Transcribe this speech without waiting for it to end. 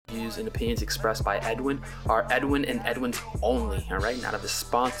views and opinions expressed by Edwin are Edwin and Edwin's only, all right? None of his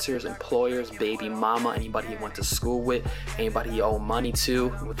sponsors, employers, baby mama, anybody he went to school with, anybody he owed money to.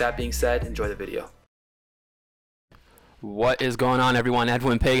 With that being said, enjoy the video. What is going on, everyone?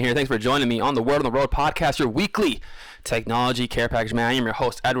 Edwin Pagan here. Thanks for joining me on the Word on the Road podcast, your weekly technology care package. Man, I am your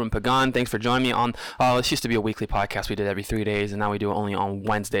host, Edwin Pagan. Thanks for joining me on, this used to be a weekly podcast we did every 3 days, and now we do it only on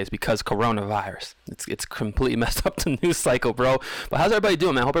Wednesdays because coronavirus. It's completely messed up the news cycle, bro. But how's everybody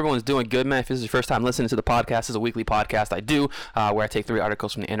doing, man? I hope everyone's doing good, man. If this is your first time listening to the podcast, it's a weekly podcast I do, where I take 3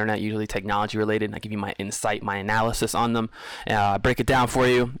 articles from the internet, usually technology related, and I give you my insight, my analysis on them, break it down for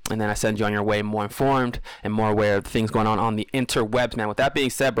you, and then I send you on your way more informed and more aware of things going on the interwebs, man. With that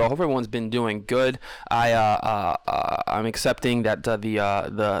being said, bro, I hope everyone's been doing good. I'm accepting that the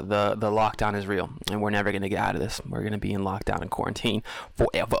lockdown is real, and we're never gonna get out of this. We're gonna be in lockdown and quarantine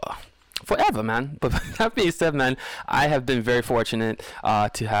forever, man. But with that being said, man, I have been very fortunate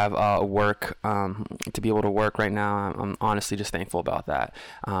to have work, to be able to work right now. I'm honestly just thankful about that.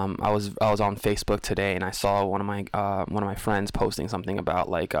 I was on Facebook today, and I saw one of my friends posting something about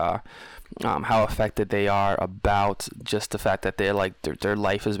like how affected they are about just the fact that they're like their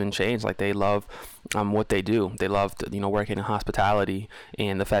life has been changed. Like they love what they do. They love working in hospitality,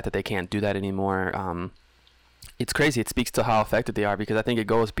 and the fact that they can't do that anymore. It's crazy. It speaks to how affected they are, because I think it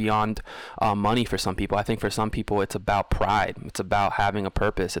goes beyond money for some people. I think for some people it's about pride. It's about having a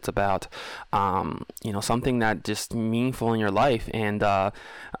purpose. It's about something that just meaningful in your life, and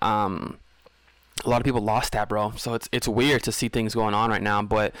a lot of people lost that, bro. So it's weird to see things going on right now,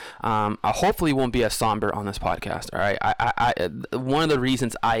 but I hopefully won't be as somber on this podcast. All right. I one of the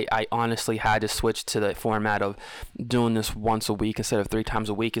reasons I honestly had to switch to the format of doing this once a week instead of 3 times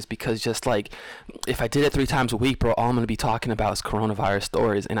a week is because just like if I did it 3 times a week, bro, all I'm gonna be talking about is coronavirus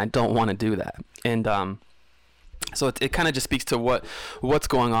stories, and I don't want to do that. And so it kind of just speaks to what's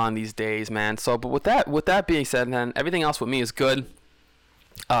going on these days, man. So, but with that being said, man, everything else with me is good.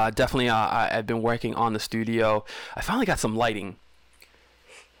 Definitely, I've been working on the studio. I finally got some lighting.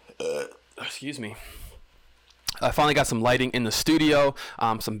 Excuse me. I finally got some lighting in the studio,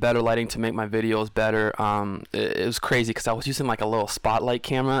 some better lighting to make my videos better. It was crazy because I was using like a little spotlight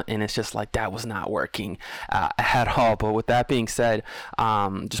camera, and it's just like that was not working at all. But with that being said,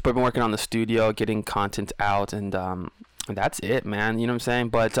 just been working on the studio, getting content out, and that's it, man. You know what I'm saying?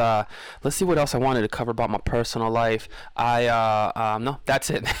 But let's see what else I wanted to cover about my personal life. No, that's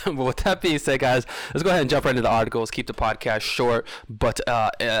it. But with that being said, guys, let's go ahead and jump right into the articles. Keep the podcast short, but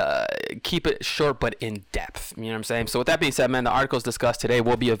keep it short but in depth. You know what I'm saying? So with that being said, man, the articles discussed today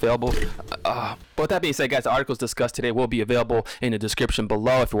will be available. But with that being said, guys, the articles discussed today will be available in the description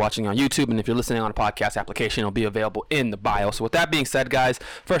below if you're watching on YouTube, and if you're listening on a podcast application, it'll be available in the bio. So with that being said, guys,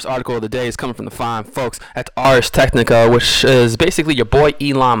 first article of the day is coming from the fine folks at Ars Technica, which is basically your boy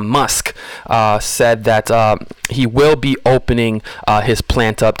Elon Musk said that he will be opening his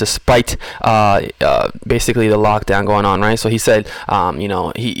plant up despite basically the lockdown going on, right? So he said,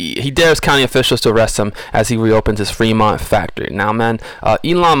 he dares county officials to arrest him as he reopens his Fremont factory. Now, man,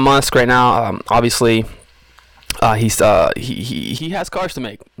 Elon Musk right now, obviously, he has cars to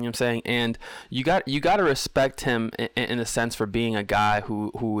make, you know what I'm saying, and you got to respect him in a sense for being a guy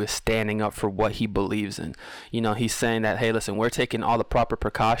who is standing up for what he believes in. He's saying that, hey, listen, we're taking all the proper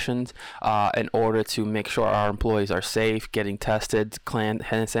precautions in order to make sure our employees are safe, getting tested, hand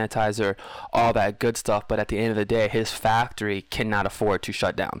sanitizer, all that good stuff. But at the end of the day, his factory cannot afford to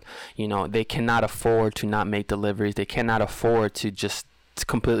shut down. They cannot afford to not make deliveries. They cannot afford to just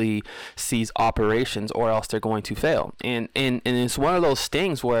completely cease operations, or else they're going to fail. And it's one of those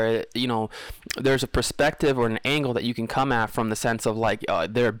things where there's a perspective or an angle that you can come at from the sense of like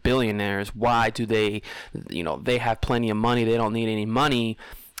they're billionaires. Why do they they have plenty of money, they don't need any money?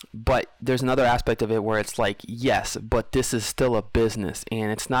 But there's another aspect of it where it's like, yes, but this is still a business, and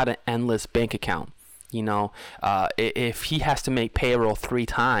it's not an endless bank account. If he has to make payroll 3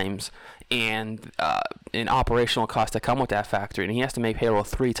 times and an operational cost that come with that factory, and he has to make payroll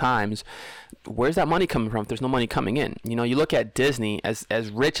 3 times, where's that money coming from if there's no money coming in? You look at Disney, as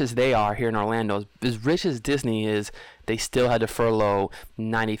rich as they are here in Orlando, as rich as Disney is, they still had to furlough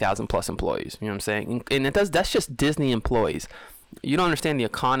 90,000 plus employees. You know what I'm saying? And that's just Disney employees. You don't understand the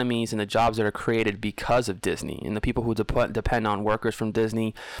economies and the jobs that are created because of Disney, and the people who depend on workers from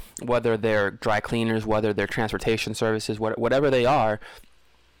Disney, whether they're dry cleaners, whether they're transportation services, whatever they are.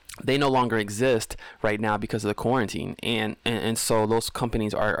 They no longer exist right now because of the quarantine, and so those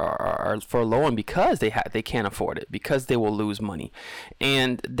companies are furloughing because they can't afford it, because they will lose money.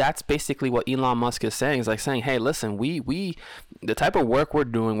 And that's basically what Elon Musk is saying. Is like saying, hey, listen, we the type of work we're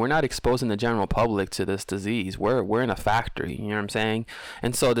doing, we're not exposing the general public to this disease. We're in a factory, you know what I'm saying?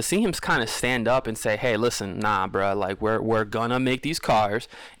 And so to see him kind of stand up and say, hey, listen, nah, bro, like we're gonna make these cars,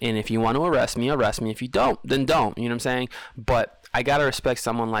 and if you want to arrest me, arrest me. If you don't, then don't, you know what I'm saying? But I gotta respect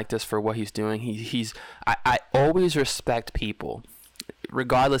someone like this for what he's doing. I always respect people,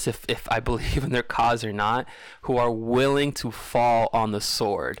 regardless if I believe in their cause or not, who are willing to fall on the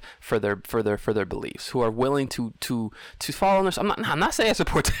sword for their beliefs, who are willing to fall on their. I'm not saying I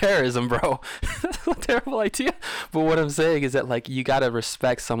support terrorism, bro. That's a terrible idea. But what I'm saying is that, like, you gotta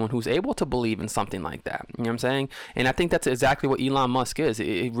respect someone who's able to believe in something like that. You know what I'm saying? And I think that's exactly what Elon Musk is.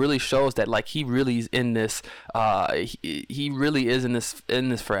 It really shows that, like, he really is in this. He really is in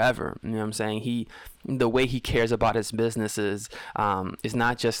this forever. You know what I'm saying? The way he cares about his businesses is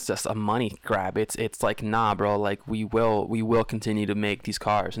not just a money grab. It's like, nah, bro, like we will continue to make these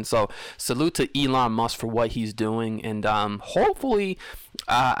cars. And so salute to Elon Musk for what he's doing, and hopefully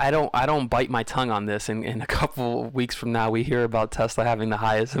I don't bite my tongue on this, and in a couple weeks from now we hear about Tesla having the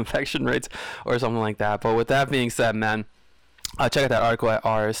highest infection rates or something like that. But with that being said, man, check out that article at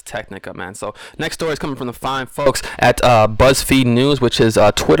Ars Technica, man. So next story is coming from the fine folks at BuzzFeed News, which is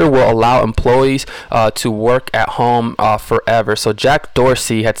Twitter will allow employees to work at home forever. So Jack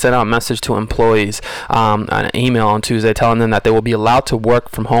Dorsey had sent out a message to employees, an email on Tuesday, telling them that they will be allowed to work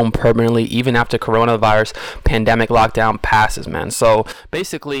from home permanently even after coronavirus pandemic lockdown passes, man. So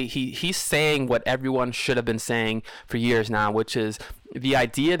basically he's saying what everyone should have been saying for years now, which is the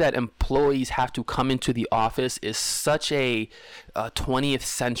idea that employees have to come into the office is such a 20th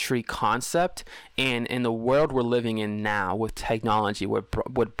century concept, and in the world we're living in now, with technology, with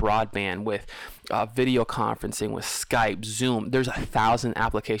broadband, with video conferencing, with Skype, Zoom, there's 1,000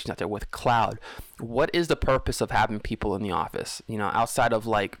 applications out there, with cloud. What is the purpose of having people in the office, you know, outside of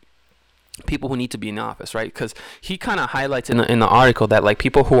like people who need to be in the office, right? Because he kind of highlights in the article that, like,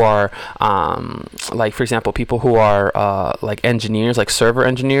 people who are like, for example, people who are like engineers, like server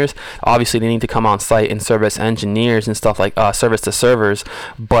engineers, obviously they need to come on site and service engineers and stuff, like service to servers.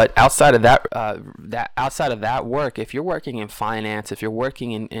 But outside of that work, if you're working in finance, if you're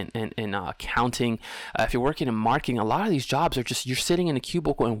working in accounting, if you're working in marketing, a lot of these jobs are just, you're sitting in a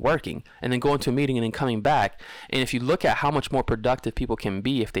cubicle and working, and then going to a meeting and then coming back. And if you look at how much more productive people can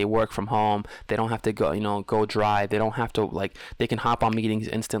be if they work from home, they don't have to go drive. They don't have to, like, they can hop on meetings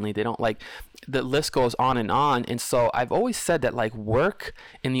instantly. They don't, like, the list goes on and on. And so I've always said that, like, work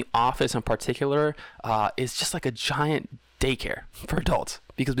in the office in particular is just like a giant daycare for adults,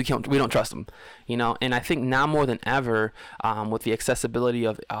 because we don't trust them, you know. And I think now more than ever, with the accessibility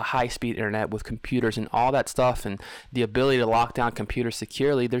of high-speed internet, with computers and all that stuff, and the ability to lock down computers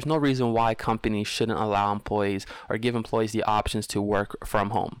securely, there's no reason why companies shouldn't allow employees or give employees the options to work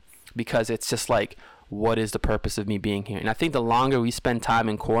from home. Because it's just like, what is the purpose of me being here? And I think the longer we spend time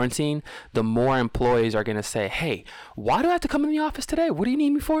in quarantine, the more employees are going to say, hey, why do I have to come in the office today? What do you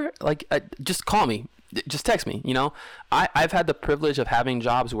need me for? Like, just call me. Just text me, you know. I've had the privilege of having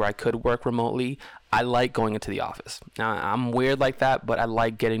jobs where I could work remotely. I like going into the office. Now, I'm weird like that, but I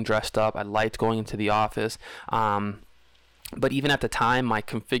like getting dressed up. I liked going into the office. But even at the time, my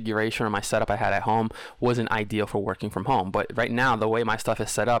configuration or my setup I had at home wasn't ideal for working from home. But right now, the way my stuff is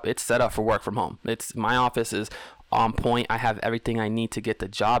set up, it's set up for work from home. My office is on point. I have everything I need to get the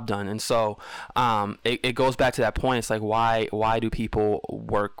job done. And so it goes back to that point. It's like, why do people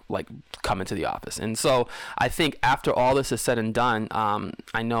come into the office? And so I think after all this is said and done,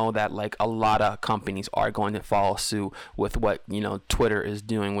 I know that, like, a lot of companies are going to follow suit with what, you know, Twitter is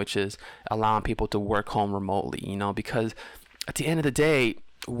doing, which is allowing people to work home remotely, you know, because at the end of the day,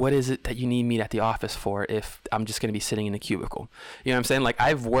 what is it that you need me at the office for if I'm just going to be sitting in a cubicle? You know what I'm saying? Like,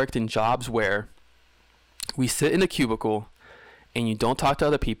 I've worked in jobs where we sit in a cubicle and you don't talk to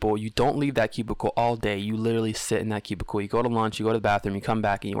other people. You don't leave that cubicle all day. You literally sit in that cubicle. You go to lunch, you go to the bathroom, you come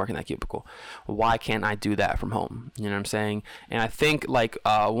back, and you work in that cubicle. Why can't I do that from home? You know what I'm saying? And I think, like,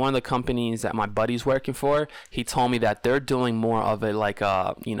 one of the companies that my buddy's working for, he told me that they're doing more of it, like,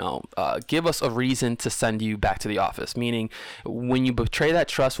 give us a reason to send you back to the office. Meaning, when you betray that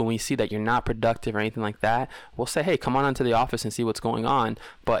trust, when we see that you're not productive or anything like that, we'll say, hey, come on into the office and see what's going on.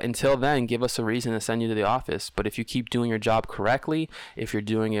 But until then, give us a reason to send you to the office. But if you keep doing your job correctly, if you're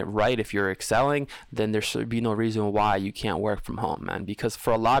doing it right, if you're excelling, then there should be no reason why you can't work from home, man. Because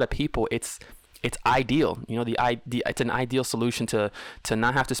for a lot of people, it's ideal. You know, it's an ideal solution to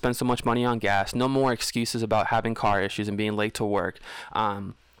not have to spend so much money on gas. No more excuses about having car issues and being late to work.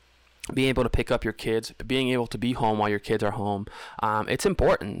 being able to pick up your kids, being able to be home while your kids are home, it's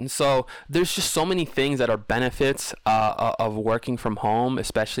important. And so there's just so many things that are benefits of working from home,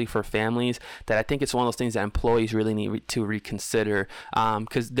 especially for families, that I think it's one of those things that employees really need to reconsider.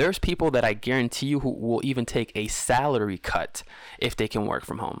 Because there's people that I guarantee you who will even take a salary cut if they can work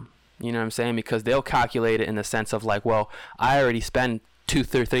from home. You know what I'm saying? Because they'll calculate it in the sense of like, well, I already spend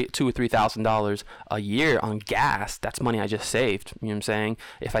 $2,000 or $3,000 a year on gas. That's money I just saved. You know what I'm saying?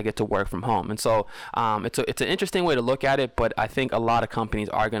 If I get to work from home. And so it's an interesting way to look at it, but I think a lot of companies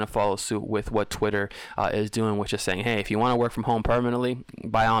are going to follow suit with what Twitter is doing, which is saying, hey, if you want to work from home permanently,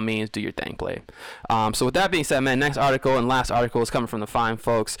 by all means, do your thing, play. So with that being said, man, next article and last article is coming from the fine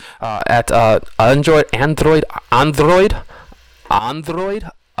folks at Android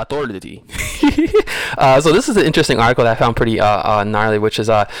Authority. So this is an interesting article that I found pretty gnarly, which is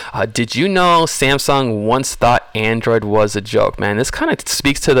did you know Samsung once thought Android was a joke? Man, this kind of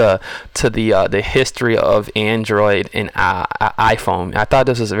speaks to the history of Android and iPhone. I thought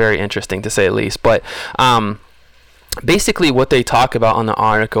this was very interesting, to say the least. But basically what they talk about on the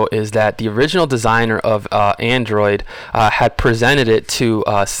article is that the original designer of Android had presented it to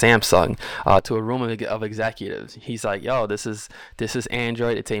Samsung, to a room of executives. He's like, yo, this is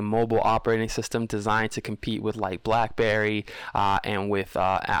Android. It's a mobile operating system designed to compete with like BlackBerry and with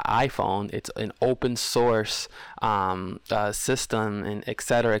iPhone. It's an open source system, and et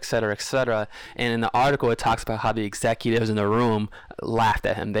cetera, et cetera, et cetera. And in the article, it talks about how the executives in the room laughed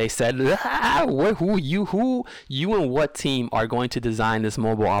at him. They said, who you and what team are going to design this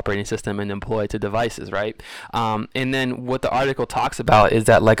mobile operating system and deploy it to devices, right? And then what the article talks about is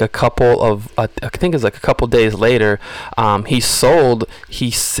that like I think it's like a couple days later, he sells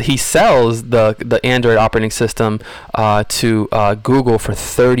the Android operating system to Google for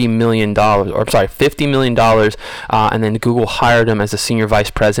 $50 million, and then Google hired him as the senior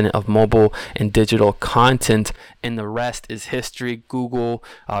vice president of mobile and digital content. And the rest is history. Google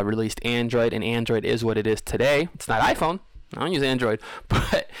released Android, and Android is what it is today. It's not iPhone. I don't use Android,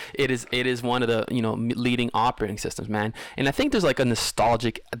 but it is one of the leading operating systems, man. And I think there's a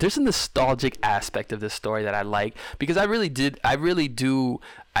nostalgic aspect of this story that I like, because I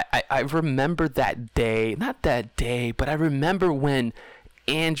remember that day, not that day, but I remember when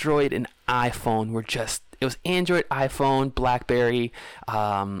Android and iPhone were just, it was Android, iPhone, BlackBerry,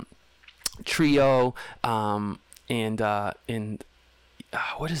 Trio, and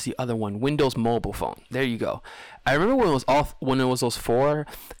what is the other one? Windows Mobile Phone. There you go. I remember when it was those four,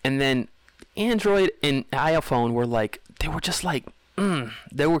 and then Android and iPhone were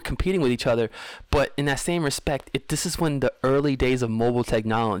they were competing with each other. But in that same respect, this is when the early days of mobile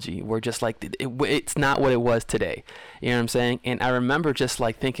technology were just it's not what it was today. You know what I'm saying? And I remember just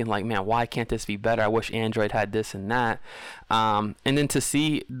thinking man, why can't this be better? I wish Android had this and that. And then to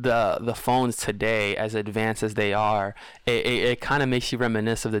see the phones today as advanced as they are, it kind of makes you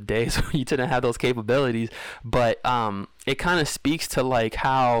reminisce of the days when you didn't have those capabilities. But it kind of speaks to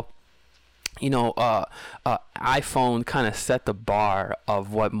how iPhone kind of set the bar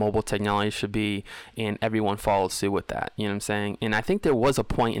of what mobile technology should be, and everyone followed suit with that. You know what I'm saying? And I think there was a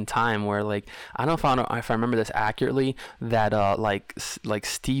point in time where I don't know if I remember this accurately, that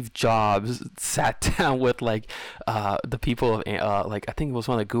Steve Jobs sat down with the people of I think it was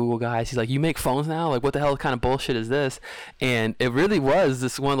one of the Google guys. He's like, you make phones now? What the hell kind of bullshit is this? And it really was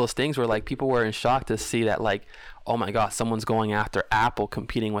this one of those things where people were in shock to see that oh my God, someone's going after Apple,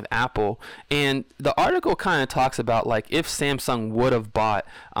 competing with Apple. And the article kind of talks about if Samsung would have bought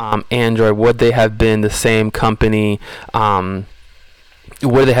Android, would they have been the same company? Would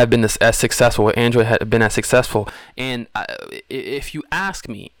they have been as successful? Would Android have been as successful? And if you ask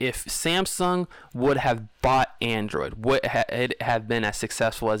me, if Samsung would have bought Android, would it have been as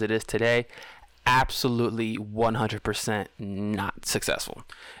successful as it is today? Absolutely 100% not successful.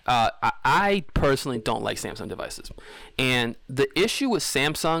 I personally don't like Samsung devices, and the issue with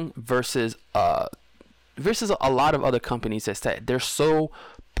Samsung versus a lot of other companies is that they're so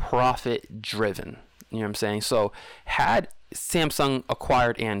profit driven. You know what I'm saying? So had Samsung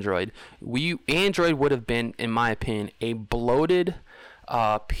acquired Android, Android would have been, in my opinion, a bloated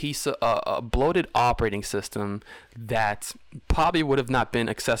piece of a bloated operating system that probably would have not been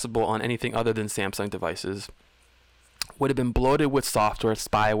accessible on anything other than Samsung devices. Would have been bloated with software, not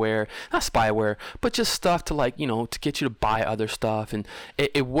spyware, but just stuff to to get you to buy other stuff, and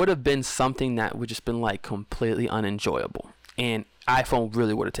it would have been something that would just been completely unenjoyable. And iPhone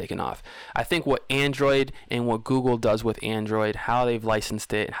really would have taken off. I think what Android and what Google does with Android, how they've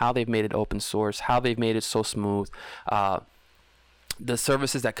licensed it, how they've made it open source, how they've made it so smooth, the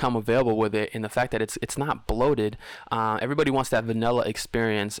services that come available with it, and the fact that it's not bloated. Everybody wants that vanilla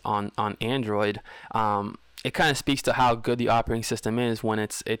experience on Android. It kind of speaks to how good the operating system is when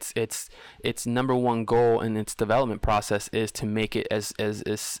its number one goal in its development process is to make it as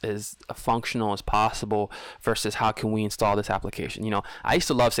functional as possible versus how can we install this application. I used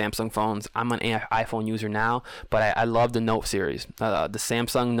to love Samsung phones. I'm an iPhone user now, but I love the Note series, the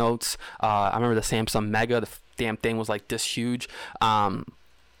Samsung Notes. I remember the Samsung Mega. The damn thing was like this huge.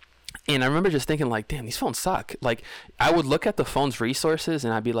 And I remember just thinking, like, damn, these phones suck. Like, I would look at the phone's resources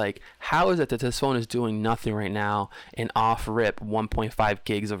and I'd be like, how is it that this phone is doing nothing right now, and off rip 1.5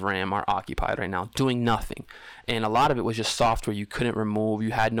 gigs of RAM are occupied right now, doing nothing? And a lot of it was just software you couldn't remove.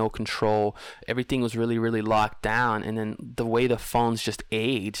 You had no control. Everything was really, really locked down. And then the way the phones just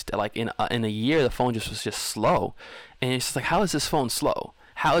aged, like in a year, the phone was just slow. And it's just like, how is this phone slow?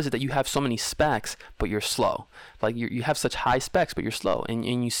 How is it that you have so many specs, but you're slow? Like, you have such high specs, but you're slow. And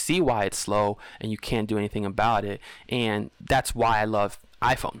you see why it's slow, and you can't do anything about it. And that's why I love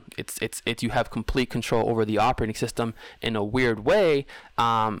iPhone. It's you have complete control over the operating system in a weird way,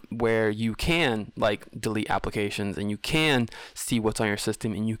 where you can like delete applications, and you can see what's on your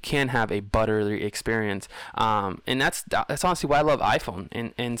system, and you can have a buttery experience. And that's honestly why I love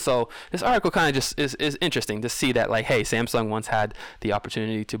iPhone. And so this article kind of just is interesting to see that, like, hey, Samsung once had the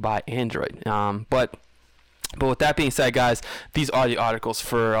opportunity to buy Android. But with that being said, guys, these are the articles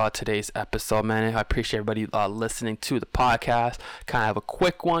for today's episode, man. I appreciate everybody listening to the podcast. Kind of a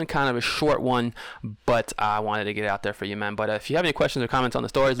quick one, kind of a short one, but I wanted to get it out there for you, man. But if you have any questions or comments on the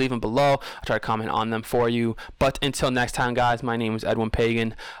stories, leave them below. I'll try to comment on them for you. But until next time, guys, my name is Edwin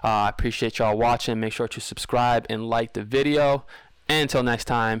Pagan. I appreciate y'all watching. Make sure to subscribe and like the video. And until next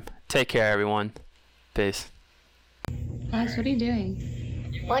time, take care, everyone. Peace. Max, what are you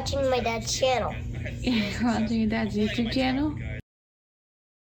doing? Watching my dad's channel. You're watching your dad's YouTube channel?